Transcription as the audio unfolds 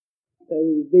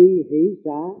Từ bi hỷ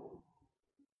xả.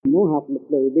 Muốn học được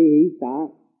từ bi hỷ xả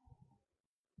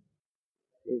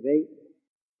thì phải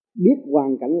biết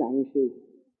hoàn cảnh là ân sư,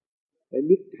 phải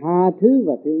biết tha thứ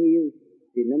và thương yêu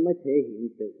thì nó mới thể hiện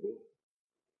từ bi.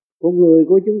 Con người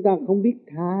của chúng ta không biết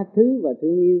tha thứ và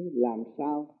thương yêu, làm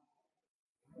sao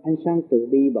ánh sáng từ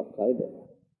bi bộc khởi được?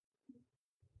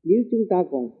 Nếu chúng ta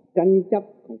còn tranh chấp,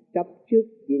 còn chấp trước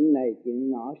chuyện này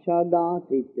chuyện nọ sau đó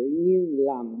thì tự nhiên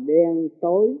làm đen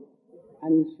tối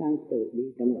ánh sáng từ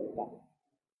bi trong nội tâm.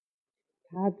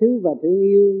 Tha thứ và thương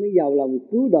yêu mới giàu lòng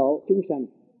cứu độ chúng sanh.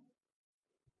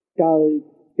 Trời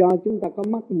cho chúng ta có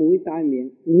mắt mũi tai miệng,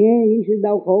 nghe những sự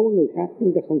đau khổ của người khác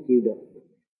chúng ta không chịu được,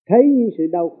 thấy những sự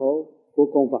đau khổ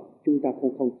của con vật chúng ta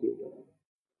cũng không chịu được.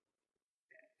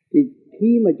 Thì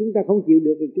khi mà chúng ta không chịu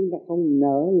được thì chúng ta không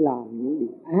nỡ làm những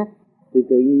điều ác, thì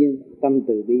tự nhiên tâm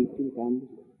từ bi chúng ta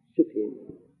xuất hiện.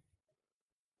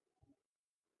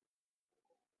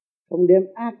 Không đem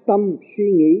ác tâm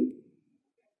suy nghĩ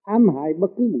ám hại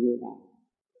bất cứ một người nào,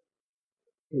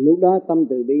 thì lúc đó tâm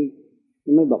từ bi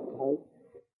nó mới bộc khởi,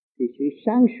 thì sự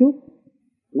sáng suốt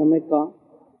nó mới có,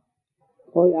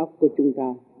 khối óc của chúng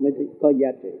ta mới có giá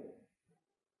trị.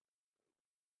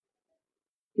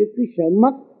 Chứ cứ sợ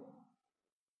mất,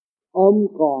 ôm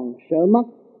còn sợ mất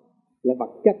là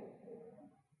vật chất,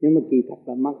 nhưng mà kỳ thật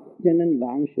là mất. Cho nên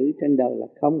vạn sự trên đời là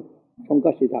không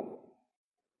có sự thật.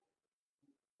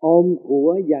 Ôm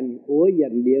của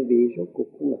dành địa vị rốt cuộc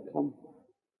cũng là không.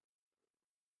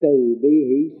 Từ bi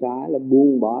hỷ xả là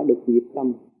buông bỏ được nghiệp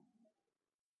tâm.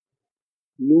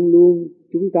 Luôn luôn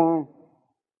chúng ta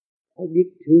phải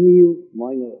biết thương yêu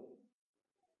mọi người.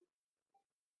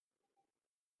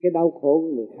 Cái đau khổ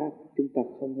của người khác chúng ta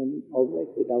không nên ôm lấy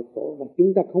sự đau khổ, và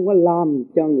chúng ta không có làm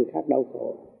cho người khác đau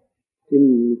khổ thì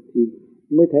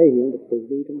mới thể hiện được từ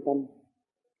bi trong tâm.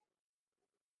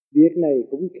 Việc này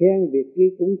cũng khen, việc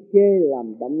kia cũng chê,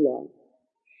 làm động loạn,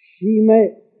 si mê,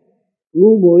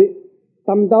 ngu muội,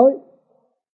 tâm tối,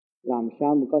 làm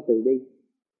sao mà có từ bi?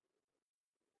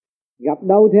 Gặp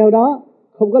đâu theo đó,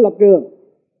 không có lập trường,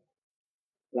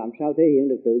 làm sao thể hiện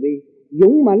được từ bi?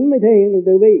 Dũng mãnh mới thể hiện được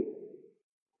từ bi.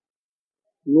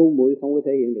 Ngu muội không có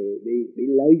thể hiện được từ bi, bị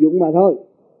lợi dụng mà thôi.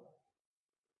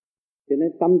 Cho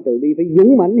nên tâm từ bi phải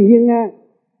dũng mãnh hiên ngang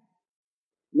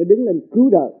mới đứng lên cứu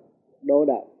đời, độ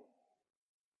đời.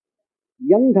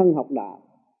 Dấn thân học đạo,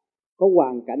 có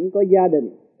hoàn cảnh, có gia đình,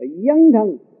 phải dấn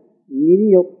thân nhịn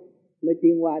nhục mới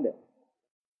tiến hóa được.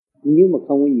 Nếu mà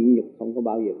không có nhịn nhục, không có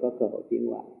bao giờ có cơ hội tiến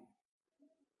hóa.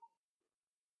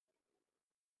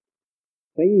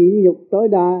 Phải nhịn nhục tối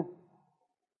đa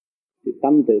thì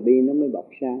tâm từ bi nó mới bộc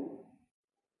sáng.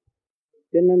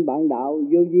 Cho nên bạn đạo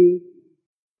vô vi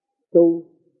tu,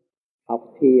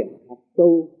 học thiền, học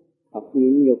tu, học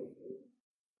nhịn nhục,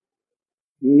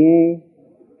 nghe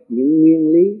những nguyên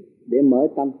lý để mở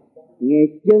tâm, nghe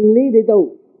chân lý để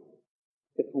tu,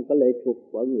 chứ không có lệ thuộc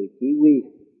vào người chỉ huy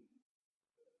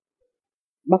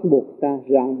bắt buộc ta,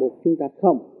 ràng buộc chúng ta.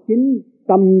 Không, chính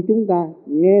tâm chúng ta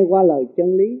nghe qua lời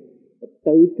chân lý,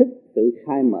 tự thức, tự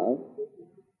khai mở,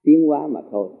 tiến hóa mà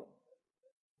thôi,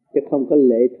 chứ không có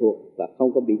lệ thuộc và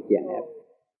không có bị chèn ép.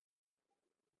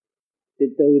 Thì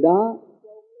từ đó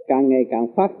càng ngày càng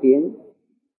phát triển,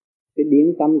 cái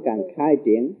điển tâm càng khai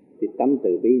triển thì tâm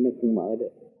từ bi nó cũng mở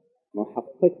được. Mà học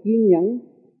phải kiên nhẫn,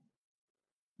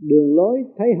 đường lối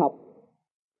thấy học.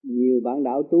 Nhiều bạn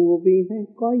đạo tu vô vi thấy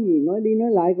có gì nói đi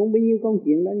nói lại cũng bấy nhiêu công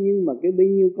chuyện đó, nhưng mà cái bấy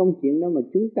nhiêu công chuyện đó mà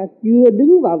chúng ta chưa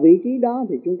đứng vào vị trí đó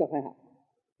thì chúng ta phải học.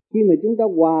 Khi mà chúng ta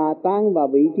hòa tan vào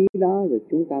vị trí đó rồi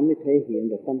chúng ta mới thể hiện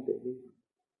được tâm từ bi.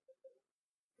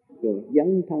 Rồi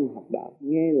dấn thân học đạo,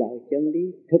 nghe lời chân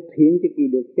lý, thực hiện cho kỳ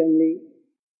được chân lý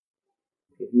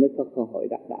thì mới có cơ hội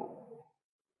đắc đạo.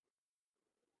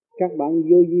 Các bạn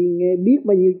vô vi nghe biết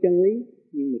bao nhiêu chân lý,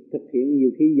 nhưng mà thực hiện nhiều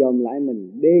khi dòm lại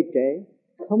mình bê trễ,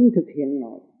 không thực hiện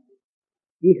nổi.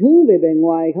 Chỉ hướng về bề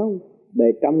ngoài không, bề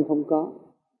trong không có.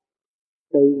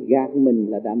 Tự gạt mình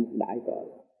là đã một đại tội.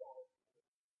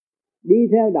 Đi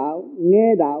theo đạo,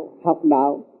 nghe đạo, học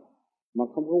đạo mà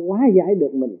không có hóa giải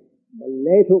được mình, mà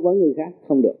lệ thuộc vào người khác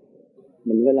không được.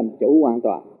 Mình phải làm chủ hoàn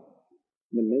toàn,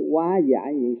 mình mới hóa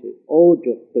giải những sự ô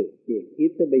trượt từ tiền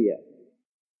kiếp tới bây giờ.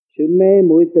 Sự mê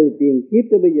muội từ tiền kiếp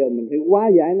tới bây giờ mình phải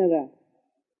hóa giải nó ra.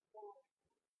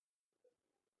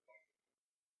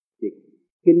 Thì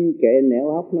kinh kệ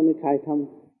nẻo hốc nó mới khai thông.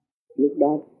 Lúc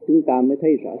đó chúng ta mới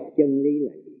thấy rõ chân lý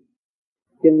là gì.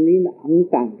 Chân lý nó ẩn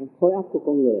tàng trong khối óc của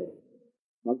con người.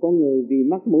 Mà con người vì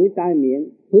mắt mũi tai miệng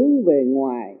hướng về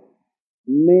ngoài,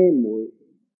 mê muội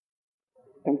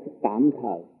trong cái tạm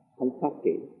thời, không phát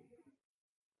triển.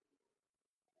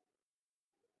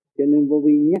 Cho nên vô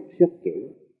vi nhắc rất kỹ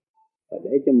và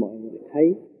để cho mọi người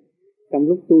thấy Trong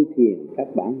lúc tu thiền các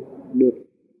bạn được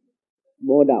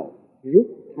bộ đầu rút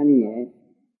thanh nhẹ,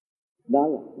 đó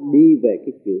là đi về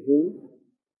cái chiều hướng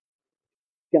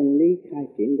chân lý khai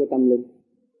triển của tâm linh.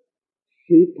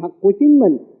 Sự thật của chính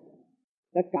mình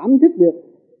đã cảm thức được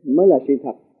mới là sự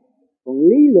thật, còn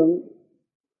lý luận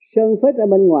sơn phết ở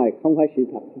bên ngoài không phải sự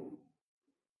thật.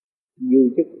 Dù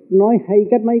cho nói hay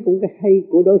cách mấy cũng cái hay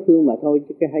của đối phương mà thôi,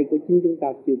 chứ cái hay của chính chúng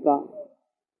ta chưa có.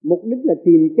 Mục đích là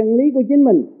tìm chân lý của chính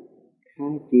mình,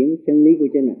 khai triển chân lý của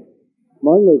chính mình.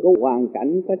 Mỗi người có hoàn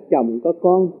cảnh, có chồng, có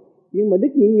con, nhưng mà đức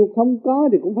nhịn nhục không có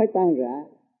thì cũng phải tan rã.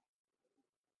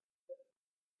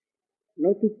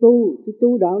 Nói tôi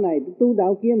tu đạo này, tôi tu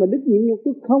đạo kia mà đức nhịn nhục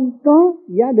tôi không có,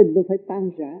 gia đình tôi phải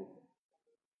tan rã.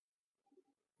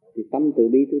 Thì tâm từ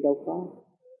bi tôi đâu có.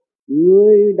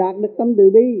 Người đạt được tâm từ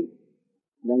bi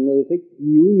là người phải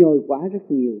chịu nhồi quả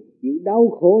rất nhiều, chịu đau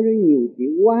khổ rất nhiều,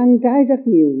 chịu oan trái rất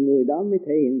nhiều, người đó mới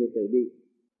thể hiện được từ bi.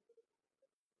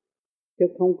 Chứ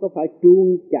không có phải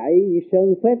truông chạy như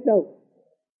sơn phết đâu,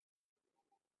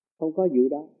 không có vụ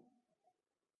đó.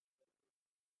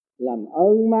 Làm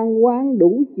ơn mang oán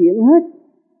đủ chuyện hết,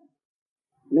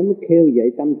 nó mới khêu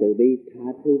dậy tâm từ bi,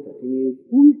 tha thứ và thương yêu.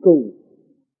 Cuối cùng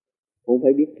cũng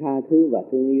phải biết tha thứ và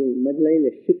thương yêu mới lấy là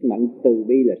sức mạnh. Từ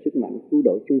bi là sức mạnh cứu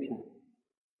độ chúng sanh.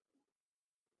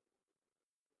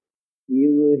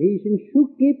 Nhiều người hy sinh suốt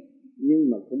kiếp nhưng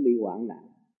mà cũng bị hoạn nạn.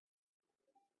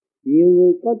 Nhiều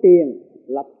người có tiền,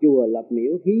 lập chùa, lập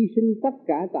miếu, hy sinh tất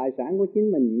cả tài sản của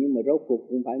chính mình, nhưng mà rốt cuộc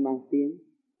cũng phải mang tiếng.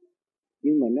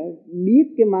 Nhưng mà nó biết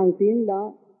cái mang tiếng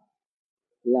đó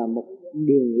là một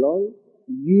đường lối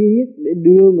duy nhất để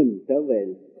đưa mình trở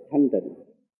về thanh tịnh.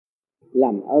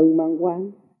 Làm ơn mang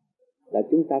oán là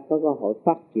chúng ta có cơ hội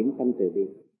phát triển tâm từ bi.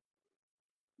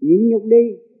 Nhịn nhục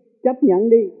đi, chấp nhận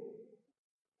đi,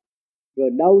 rồi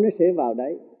đâu nó sẽ vào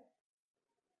đấy.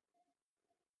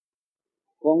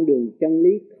 Con đường chân lý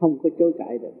không có chối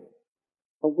cãi được,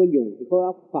 không có dùng cái khối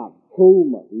óc phàm phu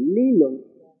mà lý luận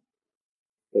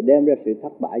rồi đem ra sự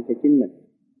thất bại cho chính mình,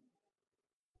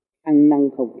 ăn năn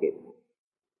không kịp.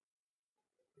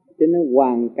 Cho nên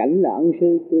hoàn cảnh là ân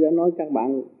sư. Tôi đã nói các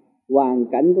bạn, hoàn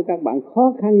cảnh của các bạn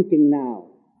khó khăn chừng nào,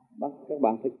 các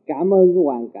bạn phải cảm ơn cái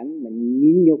hoàn cảnh, mình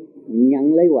nhịn nhục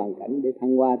nhận lấy hoàn cảnh để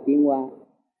thăng hoa tiến hóa.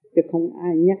 Chứ không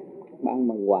ai nhắc các bạn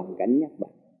mà hoàn cảnh nhắc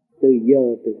bạn. Từ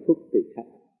giờ, từ phút, từ khắc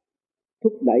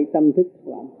thúc đẩy tâm thức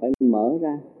các bạn phải mở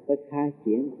ra, phải khai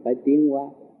triển, phải tiến hóa,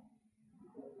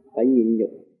 phải nhịn nhục.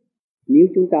 Nếu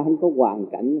chúng ta không có hoàn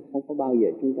cảnh, không có bao giờ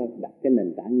chúng ta đặt cái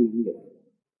nền tảng nhịn nhục.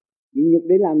 Nhịn nhục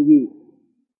để làm gì?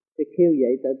 Để khêu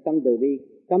dậy tâm từ bi.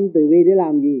 Tâm từ bi để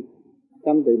làm gì?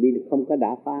 Tâm từ bi không có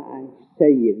đả phá ai,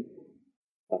 xây dựng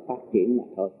và phát triển mà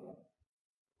thôi.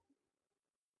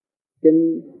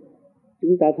 Trên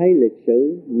chúng ta thấy lịch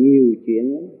sử nhiều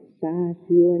chuyện lắm. Xa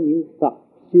xưa như Phật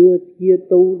xưa kia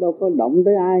tu đâu có động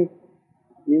tới ai,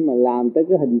 nhưng mà làm tới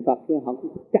cái hình Phật họ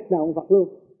cũng chặt đầu ông Phật luôn.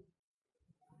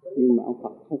 Nhưng mà ông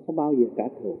Phật không có bao giờ trả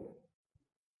thù.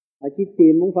 Họ chỉ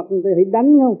tìm ông Phật người ta hãy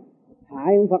đánh không,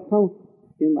 hại ông Phật không,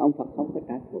 nhưng mà ông Phật không có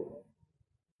trả thù.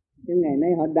 Chứ ngày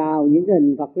nay họ đào những cái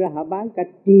hình Phật ra, họ bán cả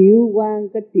triệu quan,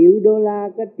 cả triệu đô la,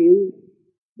 cả triệu,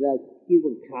 là kêu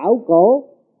bằng khảo cổ,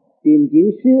 tìm chuyện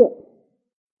xưa.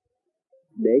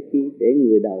 Để chi? Để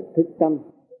người đời thức tâm.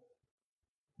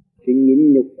 Sự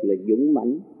nhịn nhục là dũng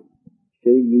mãnh,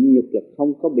 sự nhịn nhục là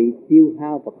không có bị tiêu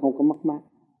hao và không có mất mát.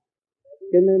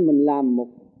 Cho nên mình làm một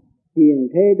hiền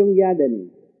thê trong gia đình,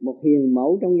 một hiền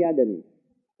mẫu trong gia đình,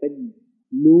 phải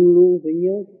luôn luôn phải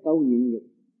nhớ câu nhịn nhục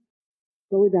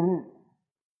tối đa,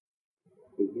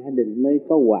 thì gia đình mới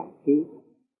có hòa khí,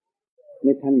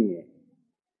 mới thanh nhẹ.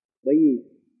 Bởi vì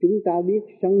chúng ta biết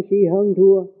sân si hơn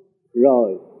thua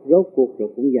rồi, rốt cuộc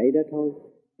rồi cũng vậy đó thôi.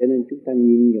 Cho nên chúng ta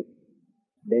nhịn nhục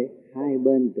để hai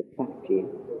bên được phát triển,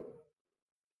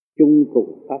 chung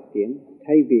cùng phát triển,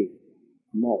 thay vì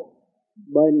một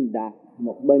bên đạt,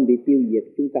 một bên bị tiêu diệt,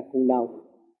 chúng ta không đau.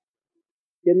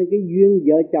 Cho nên cái duyên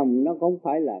vợ chồng nó không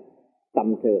phải là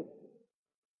tầm thường.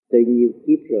 Từ nhiều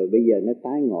kiếp rồi bây giờ nó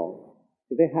tái ngộ,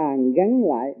 phải hàn gắn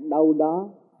lại đâu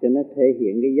đó cho nó thể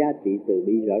hiện cái giá trị từ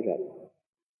bi rõ rệt.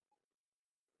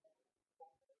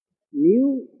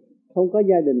 Nếu không có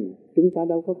gia đình, chúng ta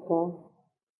đâu có con.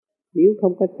 Nếu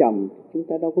không có chồng, chúng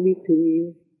ta đâu có biết thương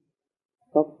yêu.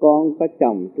 Có con, có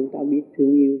chồng, chúng ta biết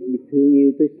thương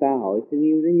yêu tới xã hội, thương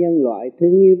yêu tới nhân loại,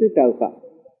 thương yêu tới trời Phật.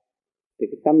 Thì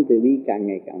cái tâm từ bi càng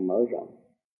ngày càng mở rộng.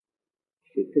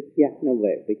 Sự thức giác nó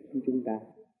về với chính chúng ta.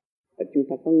 Và chúng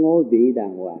ta có ngôi vị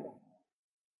đàng hoàng.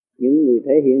 Những người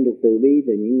thể hiện được từ bi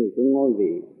là những người có ngôi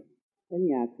vị, có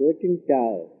nhà cửa trên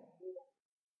trời,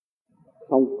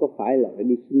 không có phải là phải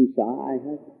đi xin xỏ ai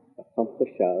hết, và không có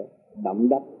sợ động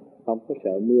đất, không có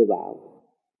sợ mưa bão.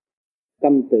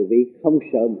 Tâm từ bi không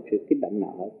sợ một sự kích động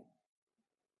nào hết.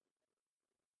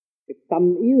 Cái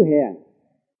tâm yếu hèn,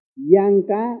 gian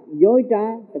trá, dối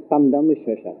trá, cái tâm đó mới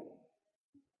sợ sợ.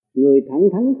 Người thẳng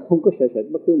thắn không có sợ sợ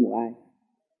bất cứ một ai,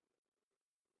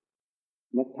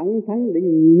 mà thẳng thắn để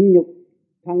nhịn nhục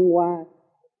thăng hoa.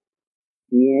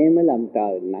 Nhẹ mới làm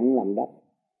trời, nặng làm đất,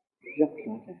 rất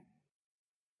rõ ràng.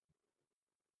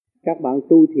 Các bạn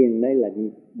tu thiền đây là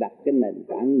đặt cái nền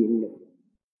tảng nhịn nhục.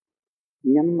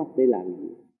 Nhắm mắt để làm gì?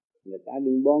 Người ta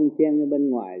đừng bon chen ở bên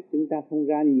ngoài, chúng ta không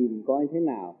ra nhìn coi thế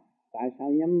nào. Tại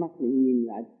sao nhắm mắt để nhìn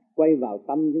lại, quay vào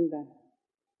tâm chúng ta?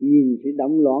 Nhìn sự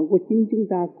động loạn của chính chúng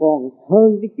ta còn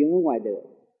hơn cái chuyện ở ngoài đường.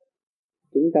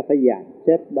 Chúng ta phải dàn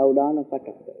xếp đâu đó nó có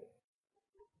trật tự.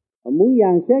 Mà muốn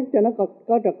dàn xếp cho nó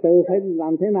có trật tự phải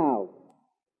làm thế nào?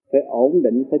 Phải ổn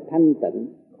định, phải thanh tịnh,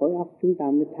 khối óc chúng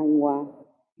ta mới thăng hoa.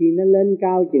 Khi nó lên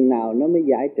cao chừng nào nó mới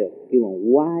giải được, kêu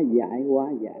mà hóa giải.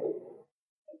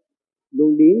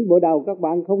 Luồng điển bộ đầu các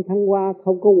bạn không thăng hoa,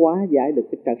 không có hóa giải được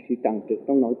cái sự trần trượt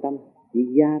trong nội tâm, chỉ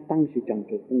gia tăng sự trần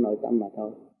trượt trong nội tâm mà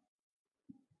thôi.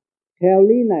 Theo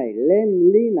lý này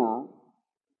lên lý nọ,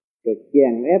 rồi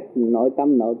chèn ép nội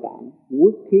tâm nội tạng,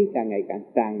 quốc khí càng ngày càng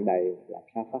tràn đầy, làm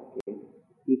sao phát triển?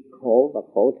 Chỉ khổ và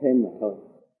khổ thêm mà thôi.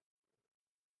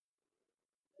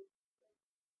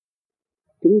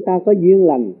 Chúng ta có duyên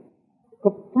lành,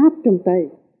 có pháp trong tay,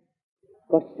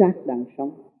 có xác đang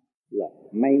sống là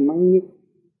may mắn nhất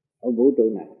ở vũ trụ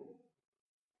này.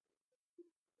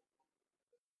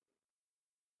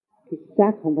 Cái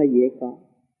xác không phải dễ có,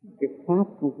 cái pháp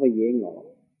không phải dễ ngộ.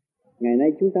 Ngày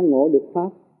nay chúng ta ngộ được pháp,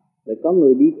 rồi có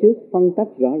người đi trước phân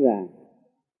tách rõ ràng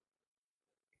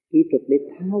kỹ thuật để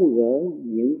tháo gỡ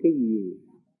những cái gì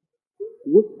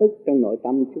uất ức trong nội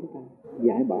tâm chúng ta,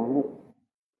 giải bỏ hết,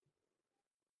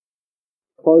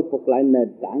 khôi phục lại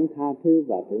nền tảng tha thứ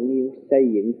và thương yêu,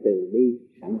 xây dựng từ bi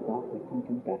sẵn có của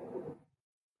chúng ta,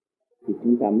 thì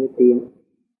chúng ta mới tiến.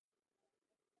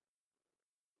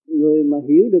 Người mà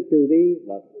hiểu được từ bi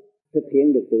và thực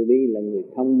hiện được từ bi là người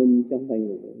thông minh, chứ không phải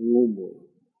người ngu muội.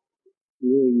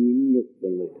 Người nhịn nhục là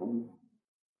người thông minh.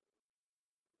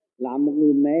 Làm một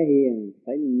người mẹ hiền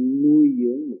phải nuôi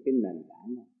dưỡng một cái nền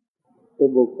tảng này tới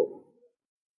vô cùng.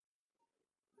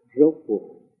 Rốt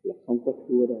cuộc là không có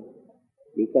thua đâu,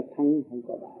 chỉ có thắng không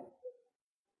có bại.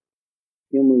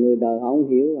 Nhưng mà người đời họ không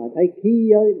hiểu, họ thấy khí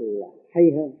giới là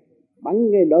hay hơn, bắn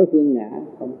cái đối phương ngã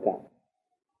không cần.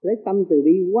 Lấy tâm từ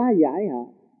bi hóa giải họ.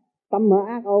 Tâm họ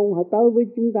ác ôn, họ tới với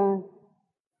chúng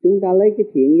ta lấy cái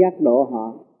thiện giác độ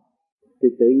họ, thì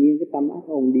tự nhiên cái tâm ác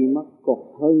ôn đi mất,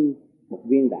 còn hơn một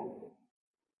viên đạn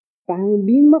tan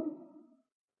biến mất,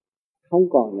 không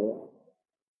còn nữa.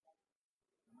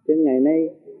 Cho ngày nay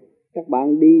các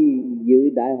bạn đi dự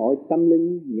đại hội tâm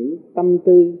linh, những tâm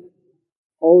tư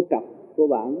ô trọc của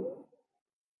bạn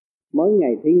mới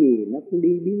ngày thứ nhì nó cũng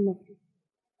đi biến mất,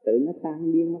 tự nó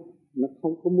tan biến mất. Nó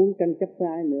không có muốn tranh chấp với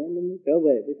ai nữa, nó muốn trở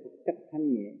về với thực chất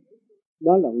thanh nhẹ.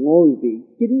 Đó là ngôi vị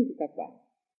chính của các bạn.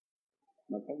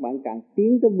 Mà các bạn càng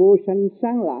tiến tới vô sanh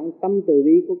sáng lạng, tâm từ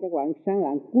bi của các bạn sáng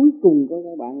lạng, cuối cùng của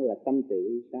các bạn là tâm từ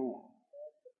bi sáng lạng.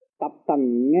 Tập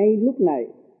tành ngay lúc này,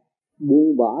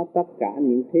 buông bỏ tất cả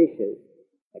những thế sự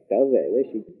và trở về với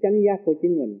sự chánh giác của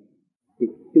chính mình, thì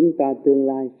chúng ta tương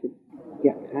lai sẽ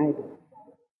gặt hái được.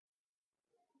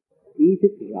 Ý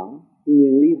thức rõ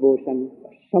nguyên lý vô sanh và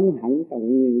sống hẳn trong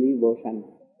nguyên lý vô sanh,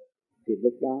 thì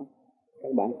lúc đó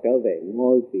các bạn trở về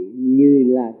ngôi vị Như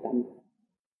Lai tánh,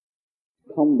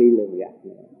 không bị lường gạt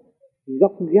nữa.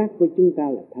 Gốc gác của chúng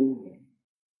ta là thanh nhẹ.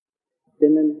 Cho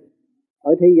nên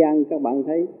ở thế gian các bạn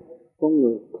thấy con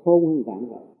người khôn hơn vạn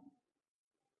vật,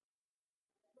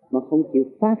 mà không chịu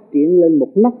phát triển lên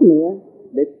một nấc nữa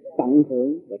để tận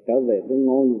hưởng và trở về với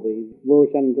ngôi vị vô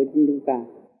sanh của chúng ta,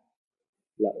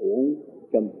 là uổng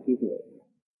cho một kiếp người.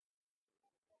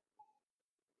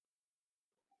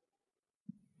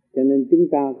 Cho nên chúng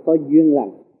ta có duyên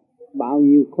lành, bao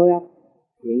nhiêu khối óc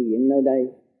hiện diện nơi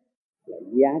đây là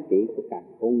giá trị của cả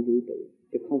không vũ trụ,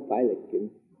 chứ không phải là chuyện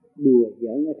đùa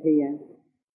giỡn ở thế gian.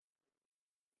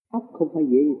 Óc không phải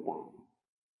dễ gì tạo,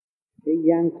 thế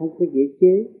gian không có dễ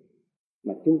chế,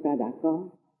 mà chúng ta đã có.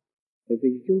 Bởi vì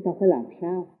chúng ta phải làm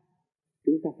sao?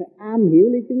 Chúng ta phải am hiểu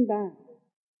lấy chúng ta.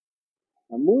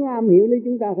 Mà muốn am hiểu lấy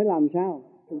chúng ta phải làm sao?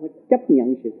 Chúng ta phải chấp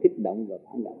nhận sự kích động và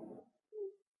phản động.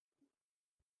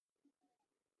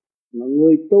 Mà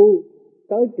người tu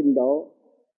tới trình độ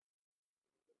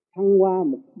thăng hoa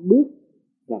một bước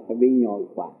là phải bị nhồi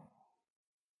quả,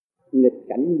 nghịch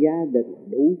cảnh gia đình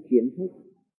đủ chuyện hết,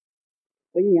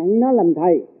 phải nhận nó làm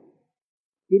thầy.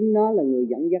 Chính nó là người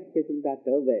dẫn dắt cho chúng ta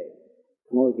trở về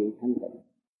ngôi vị thanh tịnh.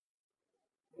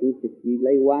 chúng ta chỉ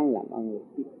lấy oán làm ơn,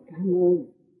 cảm ơn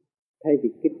thay vì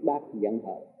kích bác giận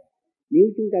hờn. Nếu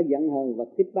chúng ta giận hờn và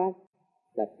kích bác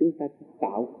là chúng ta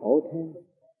tạo khổ thêm,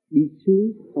 đi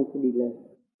xuống không có đi lên.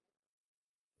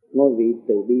 Ngôi vị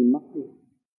từ bi mất đi.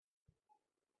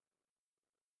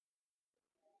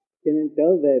 Cho nên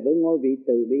trở về với ngôi vị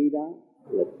từ bi đó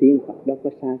là tiên Phật đâu có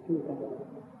xa chúng ta.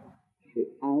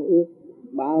 Sự ao ước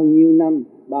bao nhiêu năm,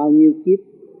 bao nhiêu kiếp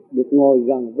được ngồi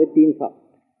gần với tiên Phật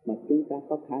mà chúng ta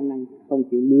có khả năng không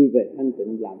chịu lui về thanh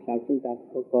tịnh, làm sao chúng ta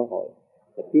có cơ hội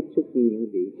và tiếp xúc với những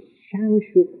vị sáng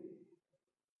suốt,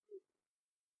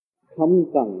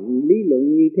 không cần lý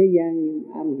luận như thế gian nhưng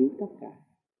am hiểu tất cả.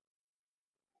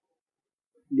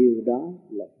 Điều đó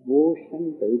là vô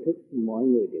sanh tự thức, mọi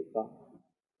người đều có.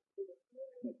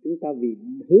 Mà chúng ta vì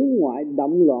hướng ngoại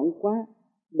động loạn quá,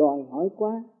 đòi hỏi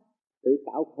quá, tự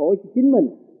tạo khổ cho chính mình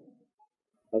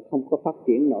và không có phát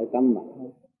triển nội tâm mà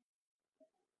thôi.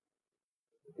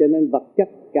 Cho nên vật chất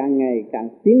càng ngày càng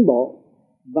tiến bộ,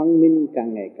 văn minh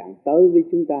càng ngày càng tới với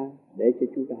chúng ta để cho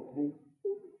chúng ta thấy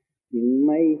những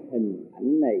mấy hình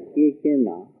ảnh này kia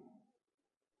nọ,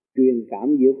 truyền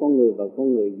cảm giữa con người và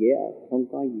con người dễ ở, không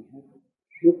có gì hết,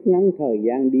 rút ngắn thời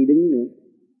gian đi đứng nữa,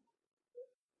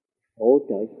 hỗ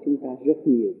trợ chúng ta rất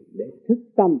nhiều để thức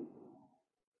tâm,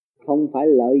 không phải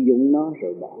lợi dụng nó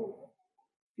rồi bỏ.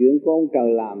 Chuyện của ông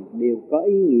trời làm đều có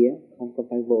ý nghĩa, không có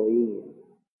phải vô ý nghĩa.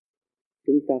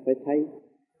 Chúng ta phải thấy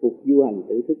cuộc du hành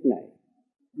tự thức này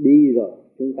đi rồi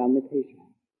chúng ta mới thấy rõ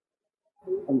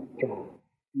ông trời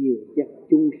nhiều dắt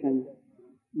chúng sanh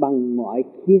bằng mọi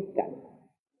khía cạnh,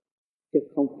 chứ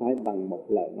không phải bằng một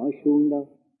lời nói suông đâu.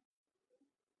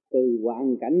 Từ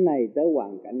hoàn cảnh này tới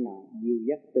hoàn cảnh nọ, dìu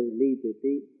dắt từ ly từ tí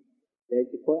để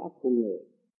cho khối óc của người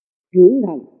trưởng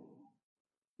thành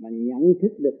mà nhận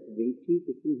thức được vị trí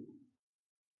của chính mình.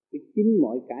 Cái chính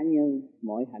mọi cá nhân,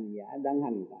 mọi hành giả đang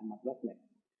hành tại mặt đất này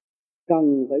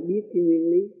cần phải biết cái nguyên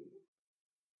lý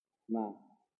mà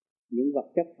những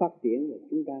vật chất phát triển của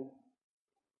chúng ta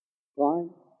có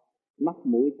mắt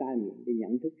mũi tai miệng để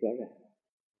nhận thức rõ ràng.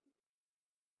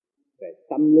 Về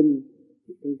tâm linh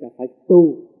thì chúng ta phải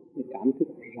tu để cảm thức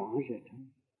rõ rệt hơn.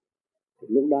 Thì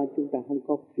lúc đó chúng ta không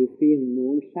có sự phiền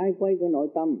muộn sai quấy của nội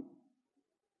tâm.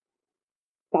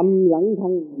 Tâm lẫn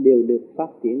thân đều được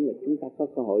phát triển là chúng ta có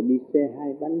cơ hội đi xe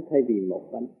hai bánh thay vì một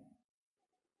bánh,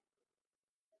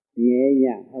 nhẹ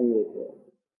nhàng hơn người thường.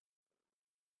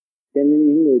 Cho nên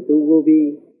những người tu vô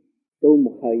vi, tu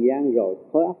một thời gian rồi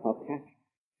khối óc họ khác,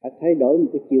 họ thay đổi một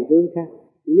cái chiều hướng khác,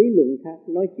 lý luận khác,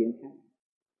 nói chuyện khác.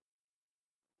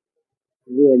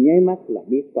 Vừa nháy mắt là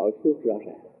biết tội phước rõ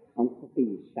ràng, không có cái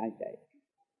gì sai chạy.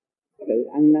 Tự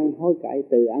ăn năn hối cải,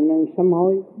 tự ăn năn sám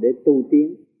hối để tu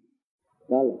tiến,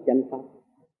 đó là chánh pháp.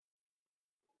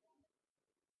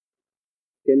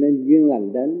 Cho nên duyên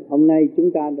lành đến, hôm nay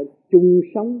chúng ta đã chung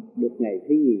sống được ngày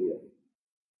thứ nhì rồi.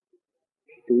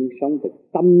 Chung sống từ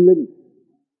tâm linh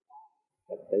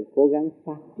và tự cố gắng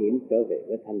phát triển trở về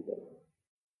với thanh tịnh.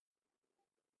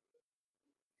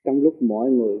 Trong lúc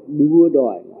mọi người đua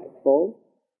đòi ngoài phố,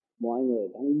 mọi người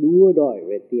đang đua đòi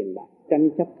về tiền bạc, tranh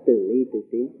chấp từ ly từ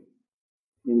tí,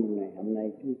 nhưng mà ngày hôm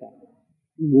nay chúng ta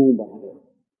buông bỏ được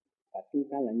và chúng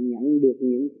ta lại nhận được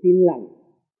những tin lành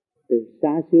từ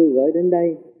xa xưa gửi đến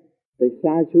đây, từ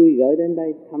xa xôi gửi đến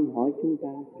đây thăm hỏi chúng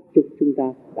ta, chúc chúng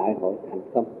ta đại hội thành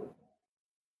công.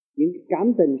 Những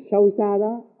cảm tình sâu xa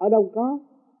đó ở đâu có?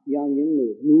 Do những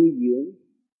người nuôi dưỡng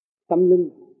tâm linh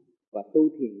và tu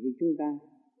thiền như chúng ta,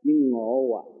 nhưng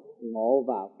ngộ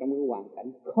vào trong cái hoàn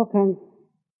cảnh khó khăn.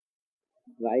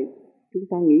 Vậy chúng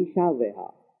ta nghĩ sao về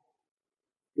họ?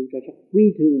 Chúng ta rất quý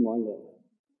thương mọi người,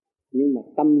 nhưng mà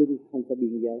tâm linh không có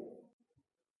biên giới.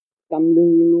 Tâm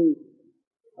linh luôn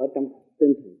ở trong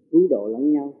tinh thần cứu độ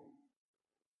lẫn nhau.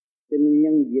 Cho nên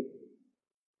nhân dịp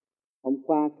hôm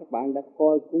qua các bạn đã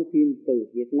coi cuốn phim từ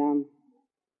Việt Nam,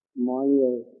 mọi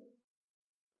người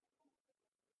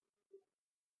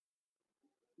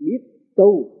biết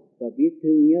tu và biết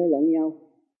thương nhớ lẫn nhau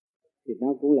thì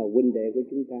nó cũng là huynh đệ của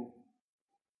chúng ta.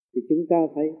 Thì chúng ta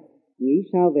phải nghĩ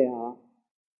sao về họ.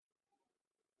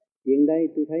 Hiện đây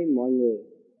tôi thấy mọi người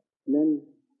nên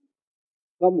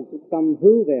có một cái tâm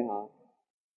hướng về họ,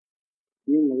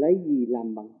 nhưng mà lấy gì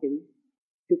làm bằng chứng?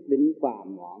 Chút đỉnh quà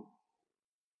mọn.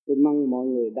 Tôi mong mọi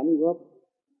người đóng góp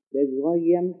để gói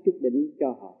ghém chút đỉnh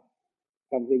cho họ.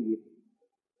 Trong cái dịp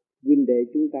huynh đệ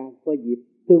chúng ta có dịp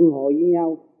tương hội với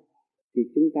nhau thì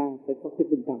chúng ta phải có cái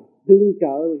tinh thần tương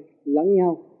trợ lẫn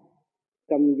nhau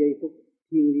trong giây phút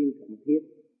thiêng liêng cần thiết.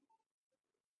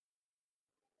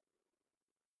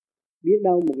 Biết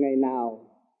đâu một ngày nào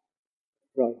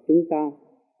rồi chúng ta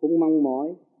cũng mong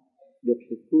mỏi được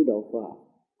sự cứu độ của họ.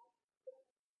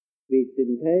 Vì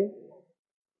tình thế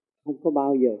không có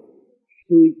bao giờ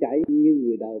xuôi chảy như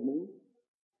người đời muốn.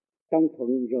 Trong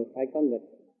thuận rồi phải có nghịch,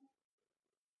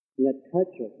 nghịch hết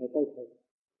rồi phải tới thuận.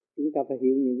 Chúng ta phải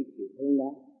hiểu những cái chiều hướng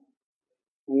đó.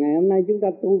 Ngày hôm nay chúng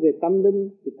ta tu về tâm linh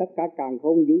thì tất cả càn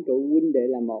khôn vũ trụ huynh đệ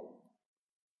là một.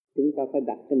 Chúng ta phải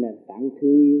đặt cái nền tảng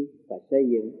thương yêu và xây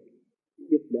dựng,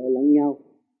 giúp đỡ lẫn nhau,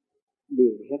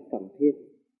 điều rất cần thiết.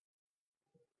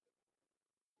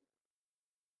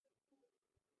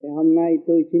 Thì hôm nay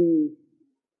tôi xin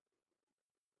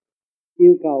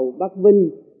yêu cầu bác Vinh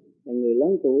là người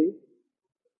lớn tuổi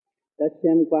đã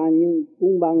xem qua những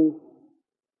cuốn băng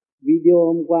video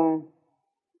hôm qua,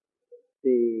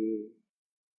 thì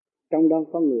trong đó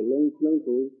có người lớn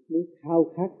tuổi muốn khao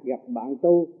khát gặp bạn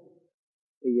tu.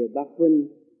 Bây giờ bác Vinh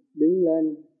đứng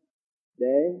lên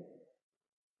để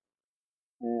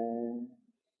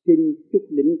xin chút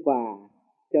đỉnh quà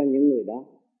cho những người đó.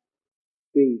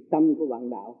 Tùy tâm của bạn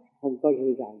đạo, không có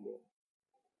rơi ràng được.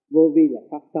 Vô vi là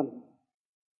phát tâm.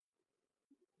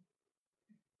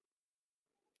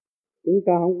 Chúng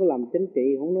ta không có làm chính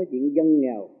trị, không nói chuyện dân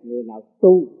nghèo. Người nào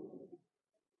tu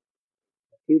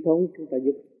thiếu thốn chúng ta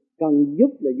giúp. Cần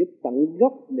giúp là giúp tận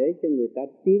gốc để cho người ta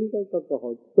tiến tới có cơ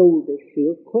hội tu để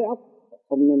sửa khối óc.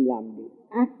 Không nên làm điều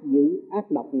ác dữ,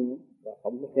 ác độc nữa, và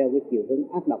không có theo cái chiều hướng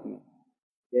ác độc nữa,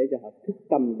 để cho họ thức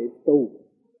tâm để tu,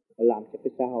 làm cho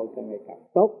cái xã hội càng ngày càng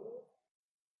tốt.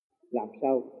 Làm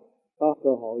sao có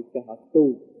cơ hội cho họ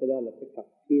tu, cái đó là cái cần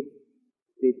thiết.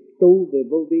 Vì tu về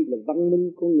vô vi là văn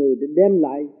minh con người để đem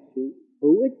lại sự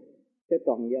hữu ích cho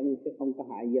toàn dân, chứ không có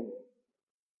hại dân.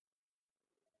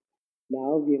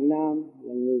 Đạo Việt Nam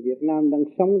là người Việt Nam đang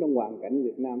sống trong hoàn cảnh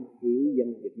Việt Nam, hiểu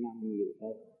dân Việt Nam nhiều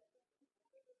hơn.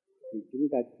 Thì chúng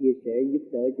ta chia sẻ giúp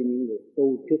đỡ cho những người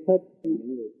tu trước hết.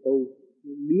 Những người tu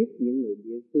biết những người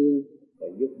địa phương và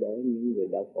giúp đỡ những người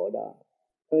đau khổ đó.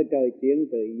 Khơi trời chuyển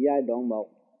từ giai đoạn 1,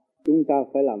 chúng ta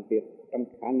phải làm việc trong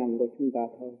khả năng của chúng ta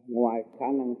thôi. Ngoài khả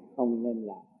năng không nên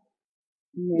làm.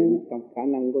 Nhưng trong khả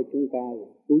năng của chúng ta là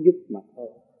cứu giúp mà thôi,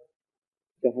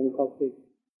 chứ không có cái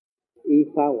ý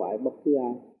phá hoại bất cứ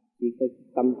ai. Chỉ có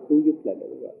tâm cứu giúp là đủ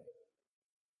rồi.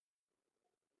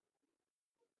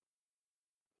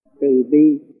 Từ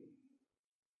bi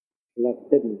là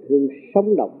tình thương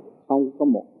sống động, không có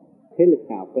một thế lực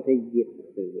nào có thể diệt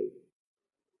được từ bi.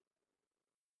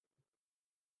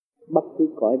 Bất cứ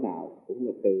cõi nào cũng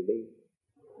là từ bi,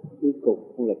 cuối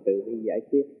cùng cũng là từ bi giải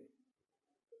quyết.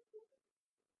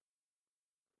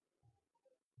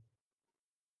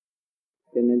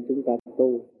 Cho nên chúng ta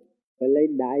tu phải lấy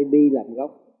đại bi làm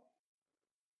gốc.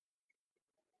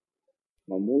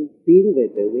 Mà muốn tiến về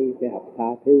từ bi phải học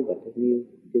tha thứ và thương yêu.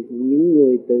 Chứ những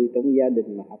người từ trong gia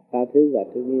đình mà học tha thứ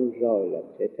và thương yêu rồi là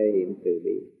sẽ thể hiện từ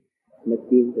bi, mới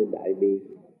tiến từ đại bi.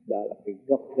 Đó là cái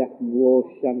gốc gác vô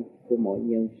sanh của mọi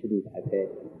nhân sinh tại thế.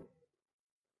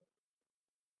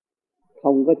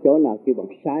 Không có chỗ nào kêu bằng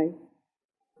sai.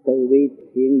 Từ bi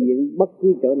hiện diện bất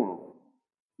cứ chỗ nào,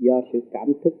 do sự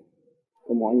cảm thức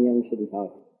của mọi nhân sinh thôi.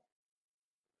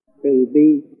 Từ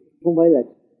bi không phải là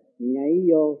nhảy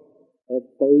vô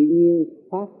tự nhiên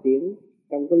phát triển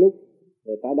trong cái lúc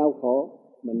người ta đau khổ,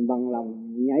 mình bằng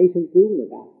lòng nhảy xuống cứu người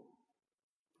ta.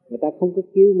 Người ta không có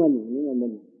cứu mình, nhưng mà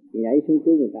mình nhảy xuống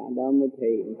cứu người ta, đó mới thể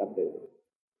hiện tâm từ.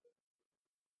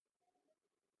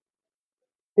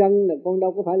 Chân là con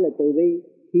đâu có phải là từ bi.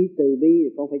 Khi từ bi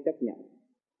thì con phải chấp nhận.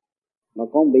 Mà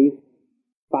con bị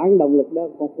phản động lực đó,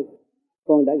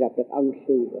 con đã gặp được ân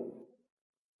sư rồi.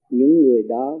 Những người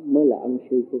đó mới là ân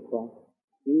sư của con.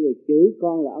 Những người chửi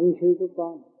con là ân sư của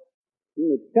con. Những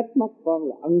người trách móc con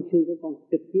là ân sư của con.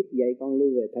 Trực tiếp dạy con lưu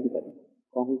về thanh tịnh.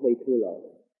 Con không bị thua lỗi.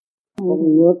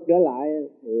 Con ngược trở lại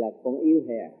là con yếu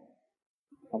hèn,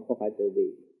 không có phải từ bi.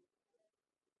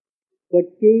 Có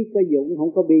trí, có dũng,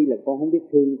 không có bi là con không biết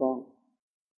thương con.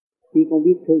 Khi con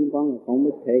biết thương con là con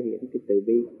mới thể hiện cái từ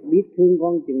bi. Biết thương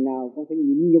con chừng nào con phải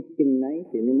nhịn nhục chừng nấy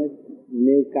thì nó mới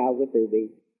nêu cao cái từ bi.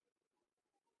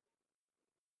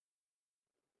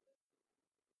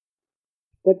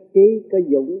 Có trí, có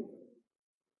dũng.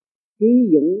 Trí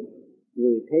dũng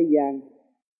người thế gian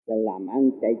là làm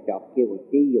ăn chạy trọt, kêu là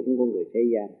trí dũng của người thế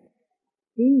gian.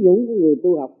 Trí dũng của người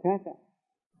tu học khác.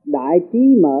 Đại trí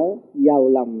mở, giàu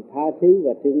lòng tha thứ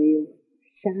và thương yêu,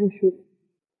 sáng suốt,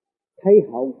 thấy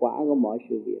hậu quả của mọi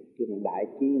sự việc, chứ là đại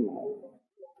trí mở.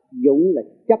 Dũng là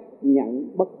chấp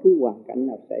nhận bất cứ hoàn cảnh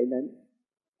nào xảy đến.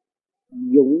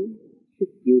 Dũng sức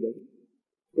chịu đựng,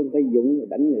 chứ không phải dũng là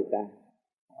đánh người ta.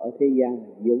 Ở thế gian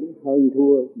dũng hơn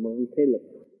thua mượn thế lực.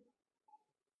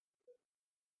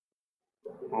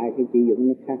 Hai cái chữ dũng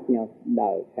nó khác nhau,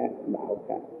 đời khác, đạo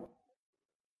khác.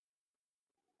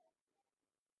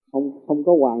 Không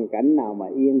có hoàn cảnh nào mà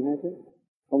yên hết.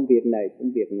 Không việc này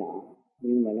cũng việc nọ.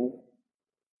 nhưng mà nó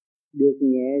được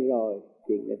nhẹ rồi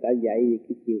thì người ta dạy về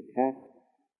cái chiều khác,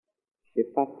 sẽ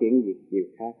phát triển về chiều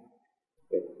khác,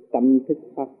 về tâm thức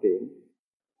phát triển,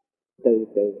 từ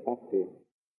từ phát triển.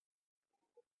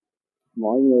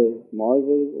 Mỗi người, mỗi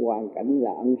cái hoàn cảnh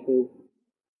là ân sư,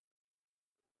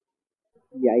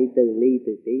 dạy từ ly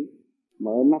từ tí,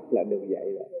 mở mắt là được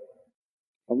dạy rồi.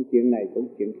 Không chuyện này cũng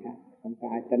chuyện khác, không có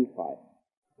ai tránh khỏi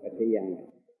ở thế gian này.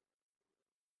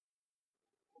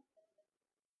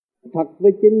 Thật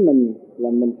với chính mình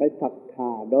là mình phải thật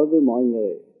thà đối với mọi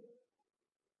người,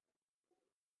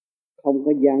 không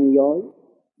có gian dối,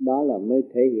 đó là mới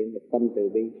thể hiện được tâm từ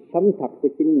bi. Sống thật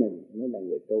với chính mình mới là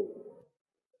người tu.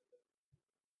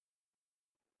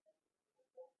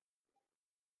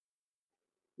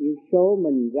 Như số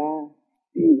mình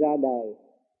ra đời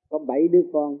có 7 đứa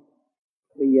con,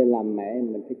 bây giờ làm mẹ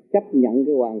mình phải chấp nhận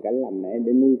cái hoàn cảnh làm mẹ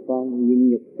để nuôi con, nhịn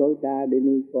nhục tối đa để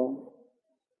nuôi con,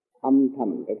 âm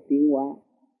thầm trong tiến hóa.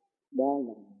 Đó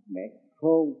là mẹ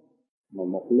khôn mà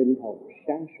một linh hồn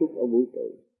sáng suốt ở vũ trụ,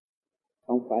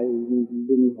 không phải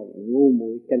linh hồn ngu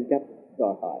muội tranh chấp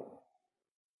đòi hỏi.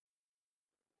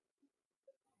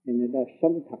 Nên đó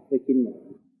sống thật với chính mình.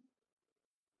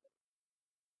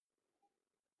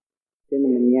 Cho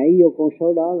nên mình nhảy vô con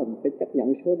số đó là mình phải chấp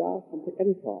nhận số đó, không phải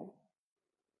tránh khỏi.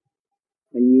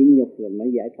 Mình nhịn nhục là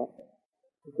mới giải thoát,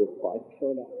 vượt khỏi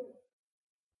số đó.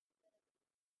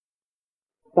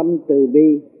 Tâm từ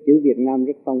bi, chữ Việt Nam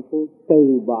rất phong phú,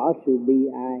 từ bỏ sự bi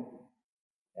ai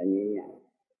là nhẹ nhàng.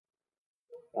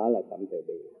 Đó là tâm từ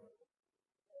bi.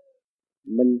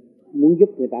 Mình muốn giúp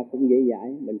người ta cũng dễ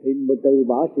dãi, mình phải từ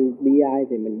bỏ sự bi ai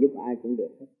thì mình giúp ai cũng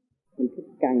được. Mình cứ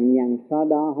cằn nhằn so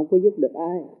đo không có giúp được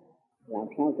ai, làm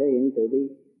sao thể hiện từ bi?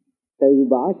 Từ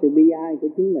bỏ sự bi ai của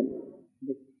chính mình,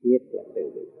 thiệt là từ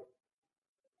bi.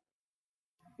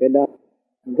 Cái đó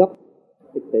gốc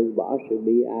cái từ bỏ sự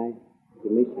bi ai thì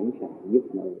mới sẵn sàng giúp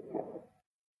mọi người khác.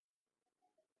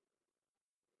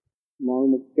 Mọi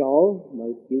một chỗ mà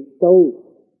chịu tu,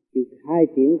 chịu khai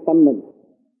triển tâm mình,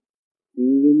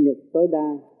 nhịn nhục tối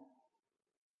đa,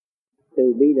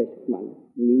 từ bi là sức mạnh,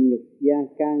 nhịn nhục gia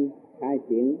can, khai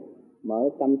triển, mở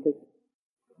tâm thức,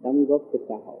 đóng góp cho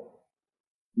xã hội.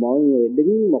 Mọi người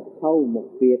đứng một khâu một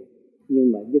việc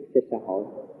nhưng mà giúp cho xã hội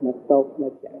nó tốt, nó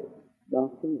chạy. Đó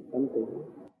chính là tâm từ bi.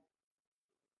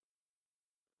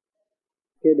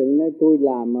 Chứ đừng nói tôi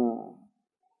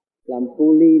làm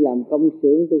cu ly, làm công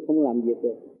xưởng, tôi không làm việc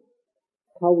được.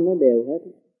 Không, nó đều hết.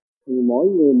 Mỗi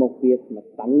người một việc mà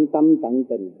tận tâm tận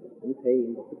tình cũng thể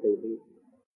hiện được cái từ bi.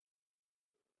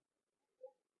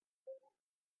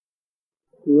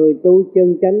 Người tu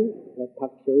chân chánh là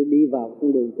thật sự đi vào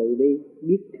con đường từ bi,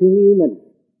 biết thương yêu mình,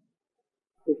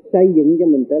 xây dựng cho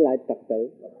mình trở lại trật tự,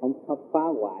 không phá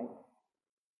hoại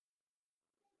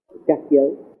các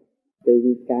giới, từ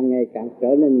càng ngày càng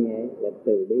trở nên nhẹ là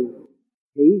từ bi.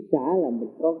 Hỷ xả là mình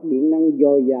có điện năng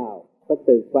dồi dào, có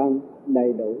từ quan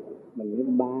đầy đủ, mình mới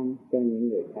ban cho những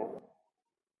người khác,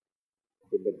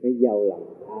 thì mình mới giàu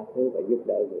lòng tha thứ và giúp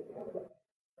đỡ người khác.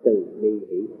 Từ bi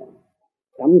hỷ xả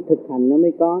trong thực hành nó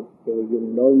mới có, rồi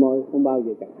dùng đôi môi không bao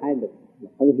giờ cảm thấy được,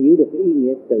 không hiểu được cái ý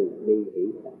nghĩa từ bi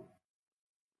hỷ xả.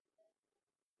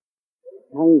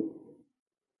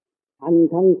 Hành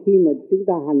thân, khi mà chúng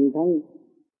ta hành thân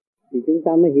thì chúng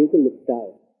ta mới hiểu cái luật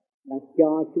trời đang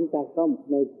cho chúng ta có một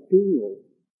nơi trú ngụ.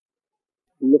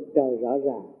 Luật trời rõ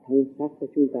ràng, thân xác của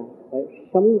chúng ta phải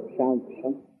sống sao mà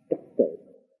sống trật tự.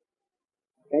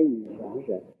 Cái gì rõ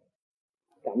rệt,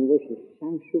 cộng với sự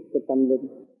sáng suốt của tâm linh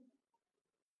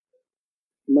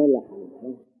mới là hành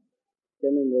thân. Cho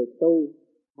nên người tu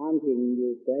tham thiền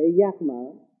nhiều, tuệ giác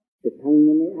mở thì thân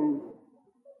nó mới an,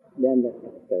 đem lại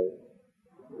trật tự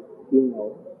yên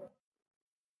ổn,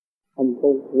 không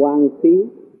có hoang phí,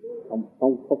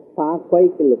 không có phá quấy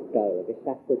cái luật trời và cái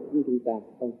xác của chính chúng ta,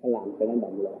 không có làm cho nó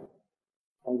động loạn,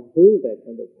 không hướng về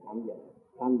con đường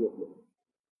tham dục được,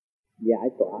 giải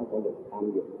tỏa con đường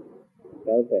tham dục,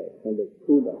 trở về con đường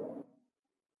cứu độ.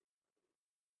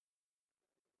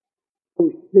 Tu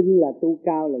xưng là tu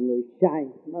cao là người sai,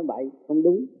 nói bậy không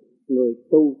đúng. Người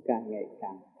tu càng ngày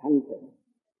càng thanh tịnh,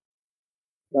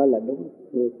 đó là đúng.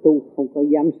 Người tu không có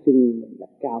dám xưng mình là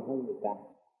cao hơn người ta,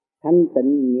 thanh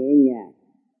tịnh nhẹ nhàng,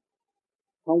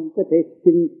 không có thể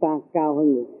xưng ta cao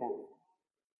hơn người khác.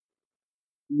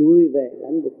 Lui về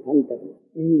lãnh vực thanh tịnh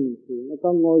thì nó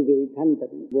có ngôi vị thanh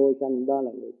tịnh vô sanh, đó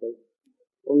là người tu.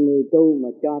 Còn người tu mà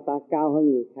cho ta cao hơn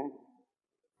người khác,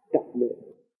 chặt được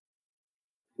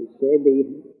thì sẽ bị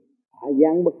hạ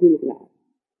giáng bất cứ lúc nào.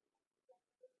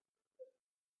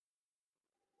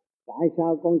 Tại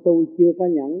sao con tu chưa có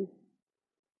nhẫn?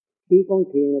 Khi con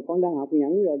thiền là con đang học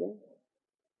nhẫn rồi đó.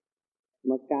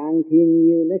 Mà càng thiền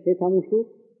nhiều nó sẽ thông suốt.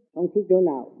 Thông suốt chỗ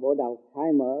nào? Bộ đầu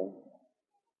khai mở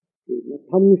thì nó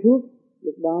thông suốt,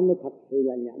 lúc đó mới thật sự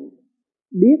là nhẫn.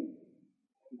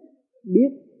 Biết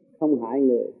không hại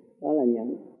người, đó là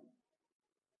nhẫn.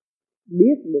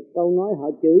 Biết được câu nói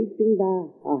họ chửi chúng ta,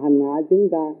 họ hành hạ chúng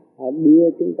ta, họ đưa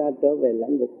chúng ta trở về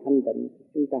lãnh vực thanh tịnh,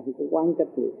 chúng ta không có oán trách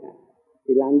người khác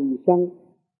thì làm gì sân.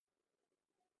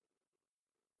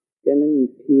 Cho nên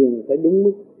thiền phải đúng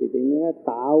mức thì nó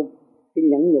tạo cái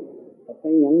nhẫn nhục, và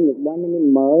cái nhẫn nhục đó nó mới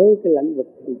mở cái lãnh vực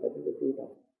thanh tịnh của chúng ta,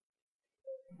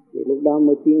 thì lúc đó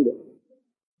mới tiến được.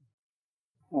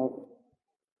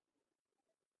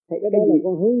 Thấy cái đó là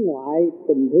con hướng ngoại,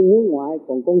 tình thương hướng ngoại,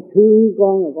 còn con thương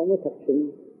con là con mới thật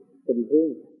sự tình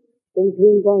thương. Con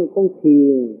thương con là con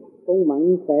thiền, con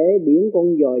mặn phễ điển,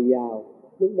 con dồi dào,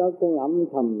 lúc đó con âm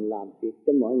thầm làm việc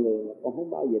cho mọi người mà con không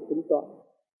bao giờ tính toán.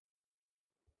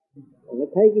 Nó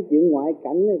thấy cái chuyện ngoại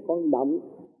cảnh này con động,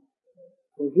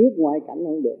 con rước ngoại cảnh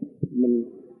không được. Mình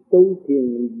tu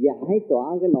thiền, mình giải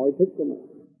tỏa cái nội thức của mình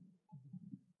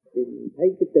thì mình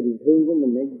thấy cái tình thương của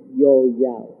mình nó dồi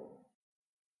dào.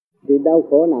 Sự đau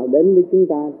khổ nào đến với chúng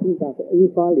ta phải ứng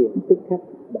phó liền, tức khắc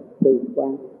đặt từ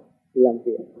quan làm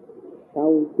việc.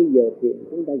 Sau cái giờ thiền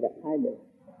chúng ta gặp hai được,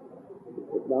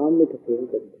 đó mới thực hiện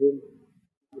tình thương.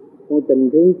 Một tình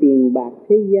thương tiền bạc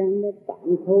thế gian nó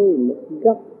tạm thôi, một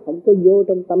góc không có vô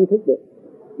trong tâm thức được.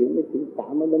 Chuyện nó chỉ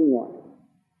tạm ở bên ngoài,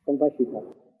 không phải sự thật.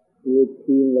 Người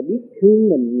thiền là biết thương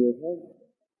mình nhiều hơn,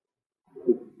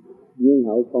 thì nhiên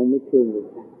hậu con mới thương người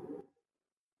khác.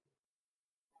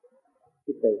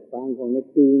 Cái từ quan con nó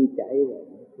tuôn chảy rồi.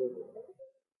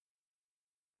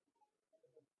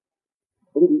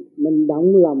 Mình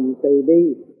động lòng từ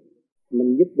bi,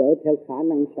 mình giúp đỡ theo khả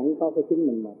năng sẵn có của chính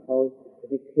mình mà thôi.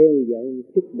 Phải khêu dậy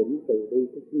chút đỉnh từ bi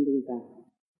của chính chúng ta.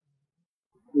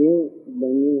 Nếu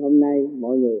như hôm nay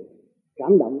mọi người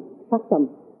cảm động, phát tâm,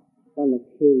 đó là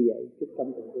khêu dậy chút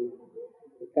tâm từ bi.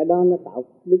 Cái đó nó tạo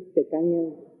đức cho cá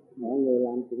nhân. Mọi người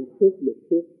làm chuyện phước được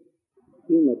phước.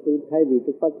 Nhưng mà tôi thay vì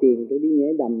tôi có tiền tôi đi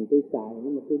nhảy đầm tôi xài,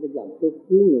 nhưng mà tôi đi làm phước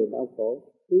cứu người đau khổ,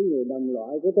 cứu người đồng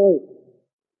loại của tôi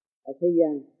ở thế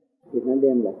gian, thì nó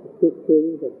đem lại cái phước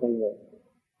sướng cho con người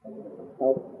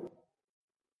tốt.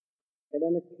 Cái đó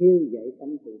nó khiêu dậy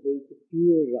tâm từ bi,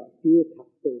 chưa thật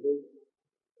từ bi.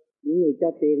 Những người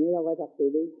cho tiền nó đâu phải thật từ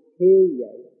bi, khiêu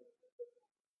dậy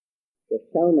rồi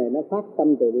sau này nó phát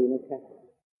tâm từ bi nó khác.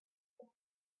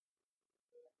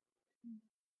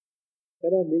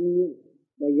 Cái đó đương nhiên.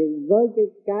 Bây giờ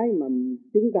với cái mà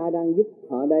chúng ta đang giúp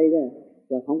họ đây đó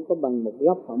là không có bằng một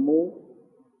góc họ muốn,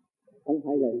 không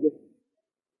phải là giúp.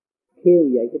 Khiêu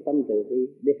dậy cái tâm từ bi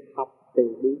để học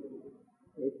từ bi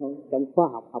để thôi. Trong khoa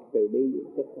học học từ bi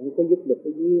chứ không có giúp được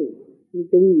cái nhiêu. Nhưng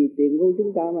chung gì tiền của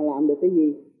chúng ta mà làm được cái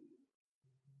gì,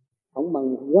 không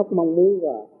bằng một góc mong muốn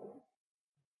rồi.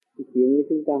 Cái chuyện của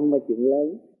chúng ta không phải chuyện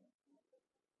lớn,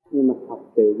 nhưng mà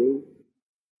học từ bi.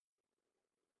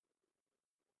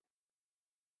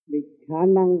 Vì khả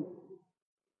năng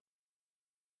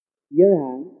giới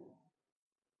hạn,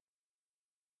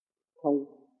 không,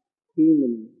 khi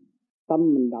mình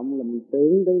tâm mình động là mình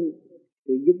tưởng tới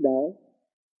sự giúp đỡ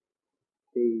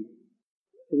thì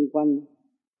xung quanh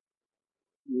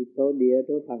như thổ địa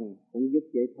thổ thần cũng giúp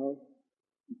vậy thôi,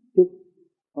 chút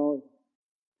thôi,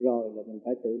 rồi là mình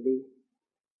phải tự đi.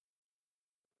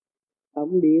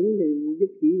 Tổng điển thì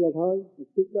giúp chỉ là thôi, một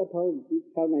chút đó thôi,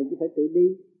 sau này chỉ phải tự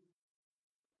đi.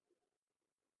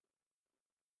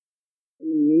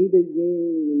 Mình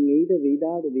nghĩ tới vị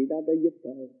đó, thì vị đó đã giúp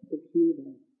rồi, chút xíu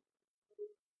thôi.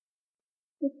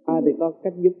 Thì có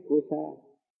cách giúp của xa.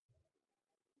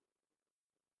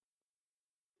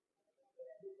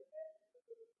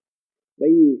 Bởi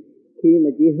vì khi mà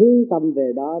chỉ hướng tâm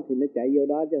về đó thì nó chạy vô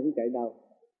đó chứ không chạy đâu.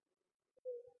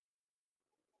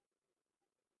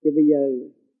 Chứ bây giờ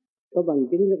có bằng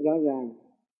chứng rất rõ ràng,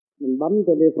 mình bấm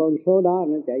telephone số đó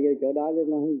nó chạy vô chỗ đó chứ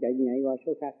nó không chạy nhảy qua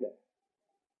số khác được.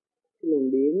 Cái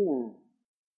luồng điển mà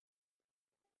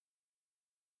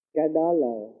cái đó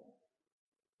là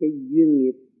cái duyên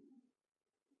nghiệp,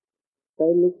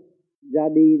 tới lúc ra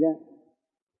đi đó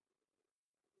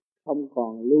không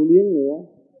còn lưu luyến nữa,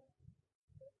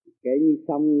 kể như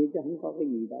xong như chứ không có cái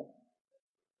gì đâu.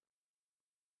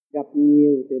 Gặp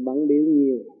nhiều thì bận biểu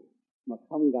nhiều, mà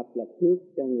không gặp là phước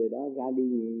cho người đó ra đi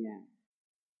nhẹ nhàng.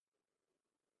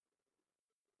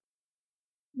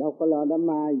 Đâu có lo đám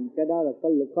ma gì, cái đó là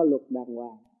có luật đàng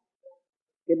hoàng.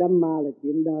 Cái đám ma là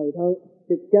chuyện đời thôi,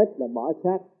 chứ chết là bỏ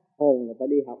xác, hồn là phải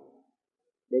đi học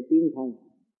để tiến thân.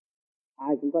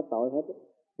 Ai cũng có tội hết,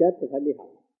 chết thì phải đi học.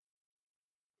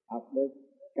 Học để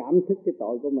cảm thức cái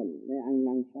tội của mình, để ăn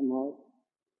năn sám hối.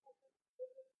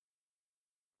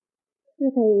 Thưa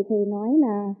thầy nói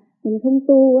là mình không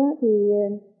tu á, thì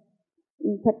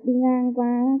Phật đi ngang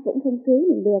qua cũng không cứu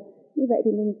mình được. Như vậy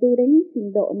thì mình tu đến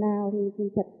trình độ nào thì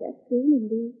Phật sẽ cứu mình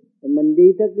đi? Mình đi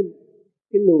tới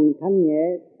cái luồng thanh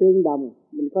nhẹ tương đồng,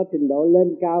 mình có trình độ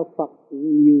lên cao. Phật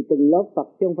nhiều từng lớp Phật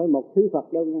chứ không phải một thứ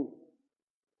Phật đâu nha.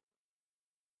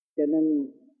 Cho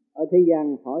nên ở thế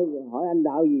gian hỏi anh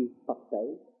đạo gì, Phật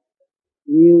tử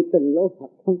nhiều từng lớp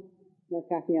Phật không, nó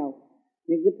khác nhau.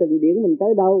 Nhưng cái từng điển mình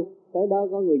tới đâu, tới đó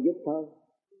có người giúp thôi.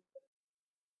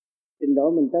 Trình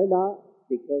độ mình tới đó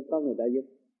thì có người ta giúp.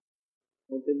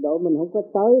 Một trình độ mình không có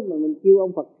tới mà mình kêu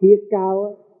ông Phật thiệt cao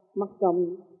á, mất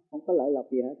công, không có lợi lộc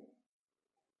gì hết.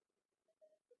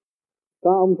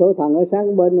 Có ông thổ thần ở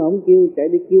sáng bên mà không kêu, chạy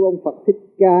đi kêu ông Phật Thích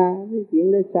Ca, cái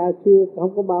chuyện đó xa xưa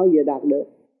không có bao giờ đạt được.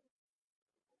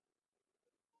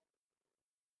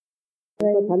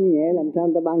 Không có thanh nhẹ làm sao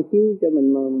người ta ban chiếu cho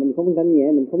mình, mà mình không thanh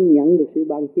nhẹ mình không nhận được sự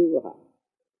ban chiếu của họ.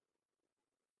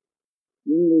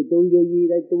 Những người tu vô vi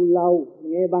đây tu lâu,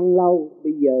 nghe băng lâu,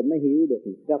 bây giờ mới hiểu được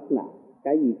gốc nào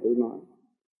cái gì tôi nói.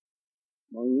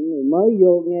 Còn những người mới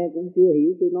vô nghe cũng chưa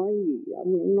hiểu tôi nói gì.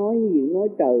 Ông nói gì, nói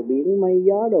trời biển mây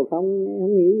gió đồ không, nghe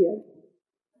không hiểu gì hết.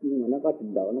 Nhưng mà nó có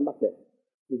trình độ nó bắt được,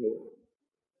 không hiểu.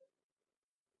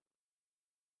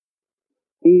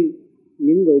 Khi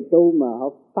những người tu mà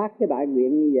họ phát cái đại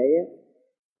nguyện như vậy á,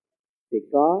 thì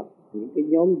có những cái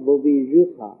nhóm vô vi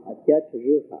rước họ chết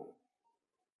rước họ.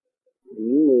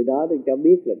 Những người đó tôi cho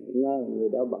biết là người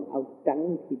đó bằng áo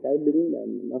trắng, khi tới đứng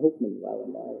lên nó hút mình vào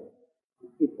bên đó,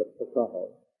 tiếp tục có cơ hội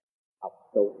học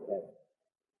tu.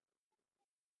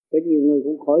 Có nhiều người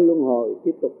cũng khỏi luân hồi,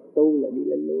 tiếp tục tu là đi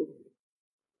lên luôn.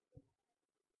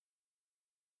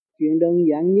 Chuyện đơn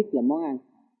giản nhất là món ăn.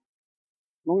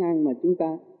 Món ăn mà chúng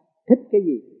ta thích cái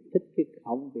gì? Thích cái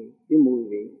khẩu vị, cái mùi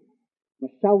vị. Mà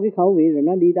sau cái khẩu vị rồi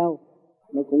nó đi đâu?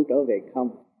 Nó cũng trở về không.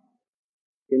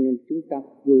 Cho nên chúng ta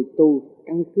người tu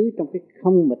căn cứ trong cái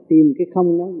không mà tìm cái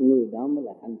không đó, người đó mới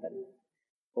là thanh tịnh.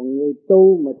 Còn người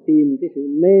tu mà tìm cái sự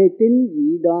mê tín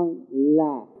dị đoan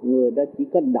là người đó chỉ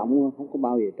có động, không có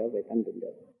bao giờ trở về thanh tịnh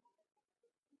được.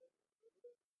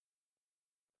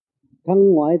 Thân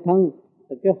ngoại thân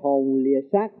là cái hồn lìa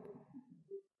xác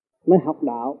mới học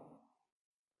đạo,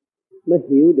 mới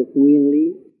hiểu được nguyên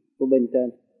lý của bên trên,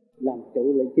 làm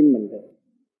chủ lại chính mình được.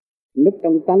 Núp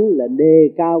trong tánh là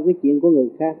đề cao cái chuyện của người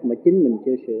khác mà chính mình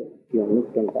chưa sửa, là núp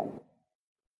trong tánh.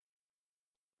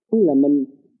 Là mình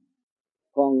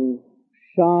còn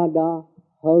so đo,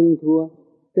 hơn thua,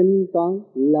 tính toán,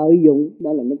 lợi dụng,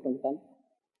 đó là núp trong tánh.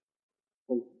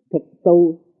 Còn thực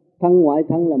tu, thân ngoại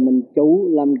thân là mình chủ,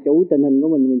 làm chủ tình hình của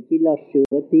mình chỉ lo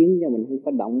sửa tiến cho mình, không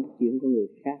có động chuyện của người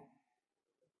khác.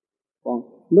 Còn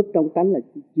núp trong tánh là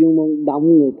chuyên môn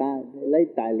động người ta để lấy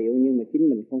tài liệu, nhưng mà chính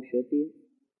mình không sửa tiến.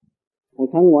 Còn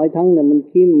thân ngoại thân là mình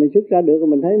khi mình xuất ra được,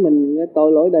 mình thấy mình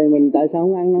tội lỗi đầy mình, tại sao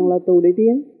không ăn năn lo tu để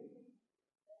tiến?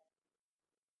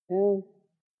 Thấy không?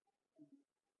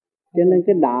 Cho nên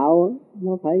cái đạo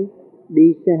nó phải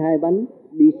đi xe hai bánh,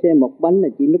 đi xe một bánh là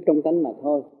chỉ núp trong tánh mà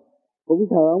thôi. Cũng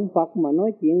thờ ông Phật mà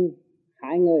nói chuyện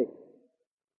hại người,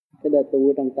 cái đó tu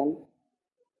ở trong tánh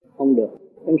không được,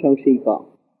 trong sân si còn.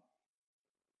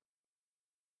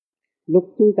 Lúc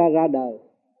chúng ta ra đời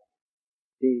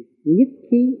thì nhất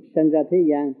khí sinh ra thế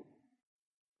gian,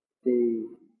 thì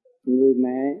người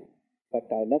mẹ và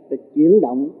trời đất đã chuyển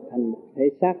động thành một thể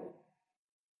xác.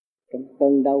 Trong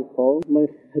cơn đau khổ mới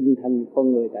hình thành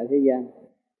con người tại thế gian.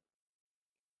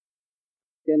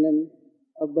 Cho nên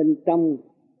ở bên trong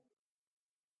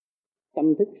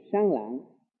tâm thức sáng lạng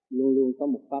luôn luôn có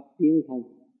một pháp tiến thân,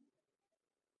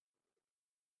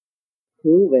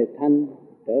 hướng về thanh,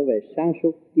 trở về sáng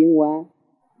suốt tiến hóa,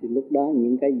 thì lúc đó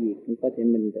những cái gì cũng có thể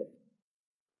minh được.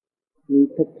 Nhưng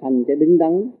thực hành cho đứng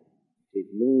đắn thì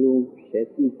luôn luôn sẽ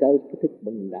đi tới cái thức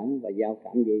bình đẳng và giao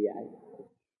cảm dễ dãi.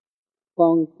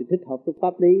 Con thì thích hợp với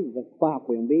pháp lý và khoa học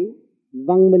huyền bí,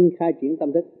 văn minh khai triển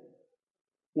tâm thức,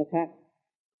 nó khác.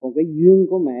 Còn cái duyên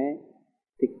của mẹ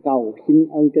thì cầu xin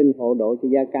ơn trên hộ độ cho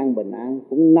gia can bình an,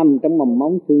 cũng nằm trong mầm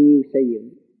móng thương yêu xây dựng.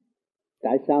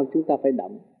 Tại sao chúng ta phải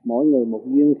động? Mỗi người một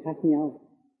duyên khác nhau,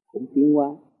 cũng tiến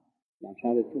hóa, làm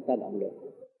sao để chúng ta động được?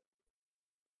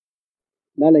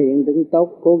 Đó là hiện tượng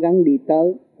tốt, cố gắng đi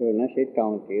tới rồi nó sẽ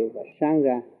tròn trịa và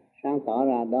sáng tỏ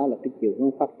ra. Đó là cái chiều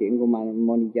hướng phát triển của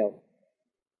Moni Châu.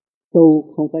 Tu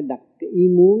không phải đặt cái ý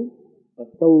muốn, và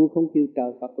tu không kêu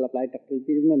trời Phật lập lại trật tự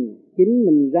cho mình. Chính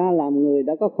mình ra làm người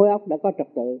đã có khối óc, đã có trật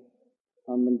tự,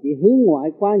 mà mình chỉ hướng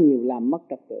ngoại quá nhiều làm mất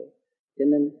trật tự. Cho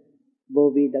nên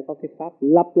vô vi đã có cái pháp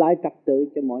lập lại trật tự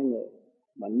cho mọi người.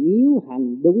 Mà nếu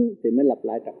hành đúng thì mới lập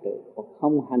lại trật tự. Còn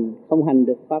không hành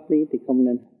được pháp lý thì không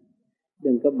nên.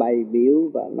 Đừng có bày biểu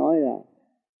và nói là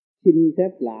xin phép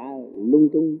lạ lung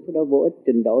tung, cái đó vô ích.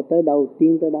 Trình độ tới đâu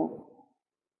tiến tới đó,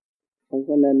 không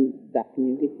có nên đặt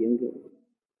những cái chuyện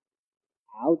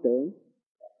ảo tưởng,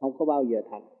 không có bao giờ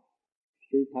thật.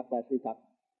 Sự thật là sự thật,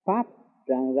 pháp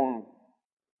ràng ràng,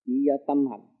 chỉ do tâm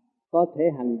hành. Có thể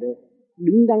hành được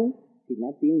đứng đắn thì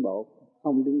nó tiến bộ,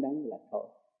 không đứng đắn là thôi,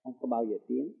 không có bao giờ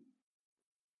tiến.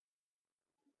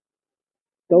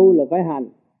 Tu là phải hành,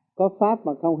 có pháp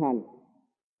mà không hành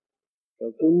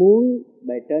rồi cứ muốn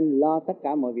bề trên lo tất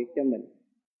cả mọi việc cho mình,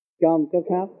 cho một cái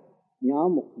pháp nhỏ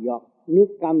một giọt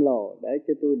nước cam lồ để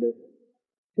cho tôi được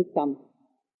thức tâm.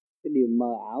 Cái điều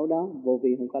mờ ảo đó vô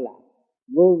vi không có làm.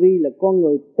 Vô vi là con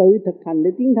người tự thực hành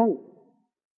để tiến thân,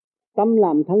 tâm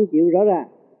làm thân chịu rõ ràng.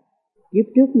 Kiếp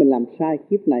trước mình làm sai,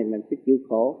 kiếp này mình phải chịu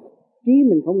khổ. Trí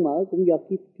mình không mở cũng do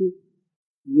kiếp trước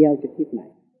gieo cho kiếp này.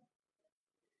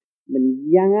 Mình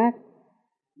gian ác,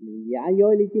 mình giả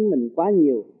dối lý chính mình quá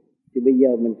nhiều, thì bây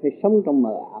giờ mình phải sống trong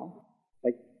mờ ảo,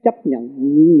 phải chấp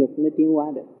nhận nhịn nhục mới tiến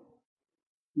hóa được.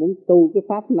 Muốn tu cái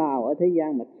pháp nào ở thế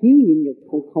gian mà thiếu nhịn nhục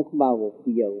cũng không bao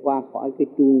giờ qua khỏi cái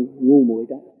chuông ngu muội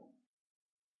đó.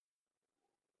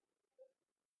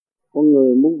 Con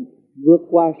người muốn vượt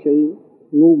qua sự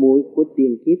ngu muội của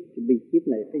tiền kiếp thì bị kiếp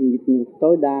này phải nhịn nhục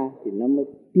tối đa thì nó mới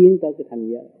tiến tới cái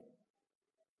thành giới.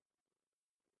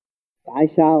 Tại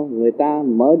sao người ta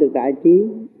mở được đại trí,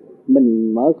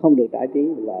 mình mở không được đại trí?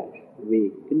 Là vì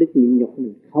cái đức nhịn nhục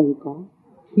mình không có,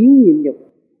 thiếu nhịn nhục.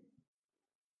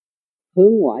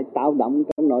 Hướng ngoại tạo động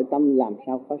trong nội tâm làm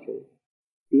sao có sự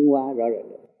tiến hóa rõ rệt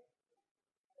được.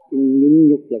 Nhịn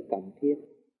nhục là cần thiết.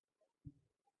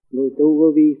 Người tu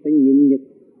vô vi phải nhịn nhục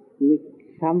mới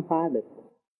khám phá được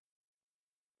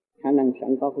khả năng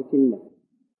sẵn có của chính mình,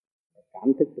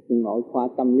 cảm thức được nội khoa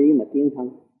tâm lý mà tiến thân,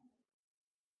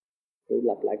 tự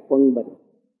lập lại quân bình,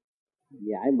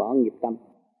 giải bỏ nghiệp tâm.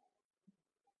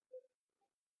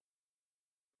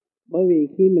 Bởi vì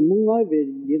khi mình muốn nói về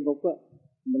địa ngục á,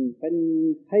 mình phải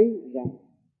thấy rằng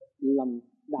lòng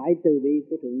đại từ bi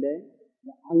của Thượng Đế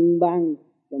đã ân ban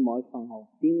cho mọi phần hồn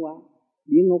tiến hóa.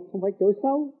 Địa ngục không phải chỗ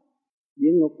xấu,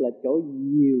 địa ngục là chỗ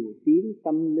nhiều tiếng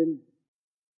tâm linh,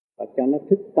 và cho nó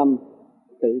thức tâm,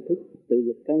 tự thức, tự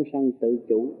lực cân sân, tự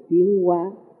chủ, tiến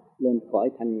hóa lên cõi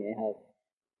thanh nhẹ hơn.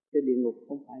 Chứ địa ngục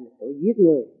không phải là chỗ giết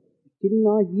người, chính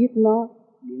nó giết nó,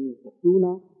 địa ngục là cứu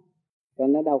nó, cho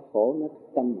nó đau khổ, nó thức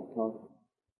tâm mà thôi.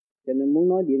 Cho nên muốn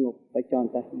nói địa ngục phải cho người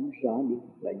ta hiểu rõ địa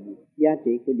ngục là gì. Giá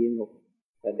trị của địa ngục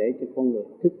là để cho con người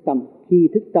thức tâm. Khi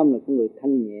thức tâm là con người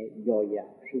thanh nhẹ, dồi dào,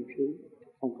 sung sướng,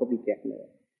 không có bị kẹt nữa.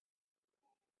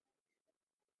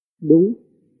 Đúng,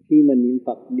 khi mình niệm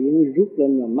Phật điển rút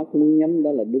lên mà mắt muốn nhắm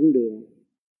đó là đúng đường.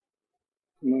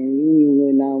 Mà nhiều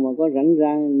người nào mà có rảnh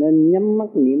rang nên nhắm mắt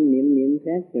niệm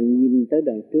xét rồi nhìn tới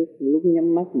đằng trước, lúc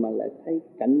nhắm mắt mà lại thấy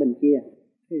cảnh bên kia,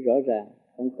 thấy rõ ràng,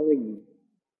 không có cái gì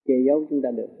che giấu chúng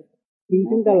ta được. Khi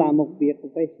chúng ta làm một việc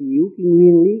phải hiểu cái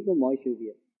nguyên lý của mọi sự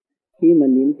việc. Khi mà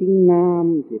niệm tiếng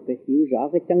Nam thì phải hiểu rõ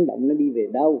cái chấn động nó đi về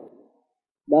đâu.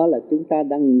 Đó là chúng ta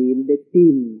đang niệm để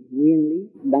tìm nguyên lý,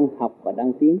 đang học và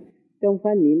đang tiến. Chứ không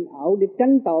phải niệm ảo để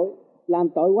tránh tội. Làm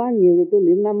tội quá nhiều rồi tôi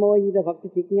niệm Nam Mô Di Đà Phật cho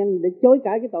thiệt nhanh để chối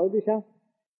cãi cái tội tôi sao?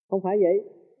 Không phải vậy.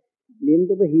 Niệm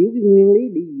tôi phải hiểu cái nguyên lý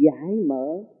để giải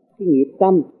mở cái nghiệp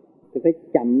tâm. Tôi phải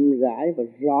chậm rãi và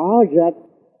rõ rệt,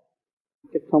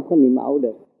 chứ không có niệm ảo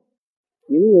được.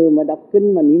 Những người mà đọc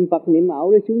kinh mà niệm Phật niệm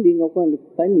ảo để xuống địa ngục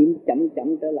phải niệm chậm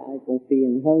chậm trở lại, còn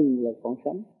phiền hơn là còn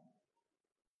sống.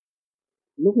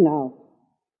 Lúc nào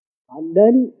họ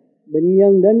đến, bệnh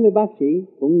nhân đến với bác sĩ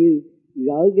cũng như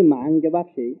gửi cái mạng cho bác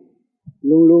sĩ,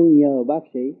 luôn luôn nhờ bác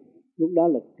sĩ, lúc đó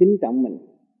là kính trọng mình.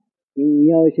 Nhưng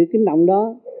nhờ sự kính trọng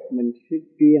đó mình sẽ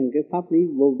truyền cái pháp lý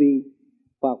vô vi,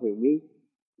 khoa học huyền bí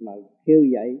mà khêu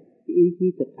dậy cái ý chí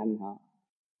thực hành họ,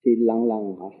 thì lần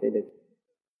lần họ sẽ được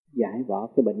giải bỏ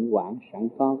cái bệnh hoạn sẵn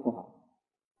có của họ,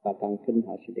 và thần kinh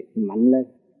họ sẽ được mạnh lên.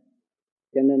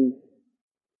 Cho nên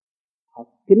họ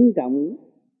kính trọng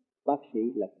bác sĩ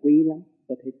là quý lắm,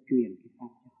 có thể truyền cái pháp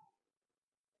cho họ.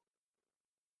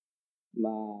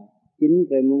 Mà chính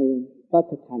về môn có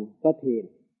thực hành, có thiền,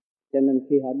 cho nên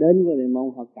khi họ đến với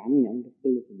môn họ cảm nhận được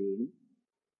cái luồng điển.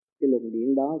 Cái luồng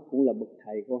điển đó cũng là bậc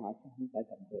thầy của họ, không phải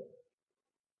tầm thường.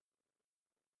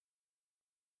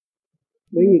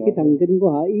 Bởi vì cái thần kinh của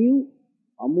họ yếu,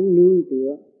 họ muốn nương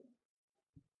tựa.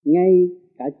 Ngay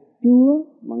cả Chúa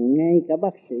mà ngay cả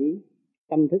bác sĩ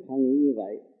tâm thức họ nghĩ như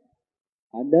vậy.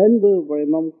 Họ đến với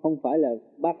Brahman không phải là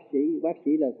bác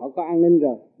sĩ là họ có an ninh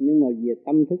rồi, nhưng mà về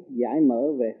tâm thức giải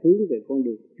mở về hướng về con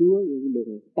đường Chúa,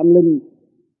 đường tâm linh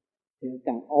thì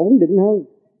càng ổn định hơn.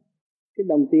 Cái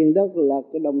đồng tiền đó là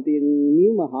cái đồng tiền,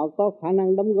 nếu mà họ có khả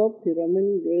năng đóng góp thì rồi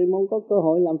mong có cơ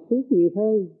hội làm phước nhiều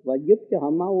hơn và giúp cho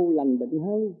họ mau lành bệnh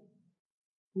hơn.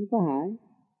 không có hại,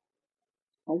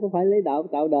 không có phải lấy đạo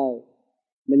tạo đời.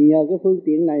 Mình nhờ cái phương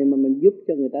tiện này mà mình giúp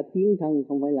cho người ta tiến thân,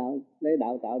 không phải là lấy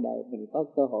đạo tạo đời. Mình có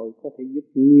cơ hội có thể giúp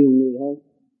nhiều người hơn,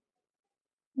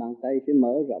 bàn tay sẽ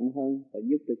mở rộng hơn và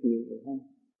giúp được nhiều người hơn.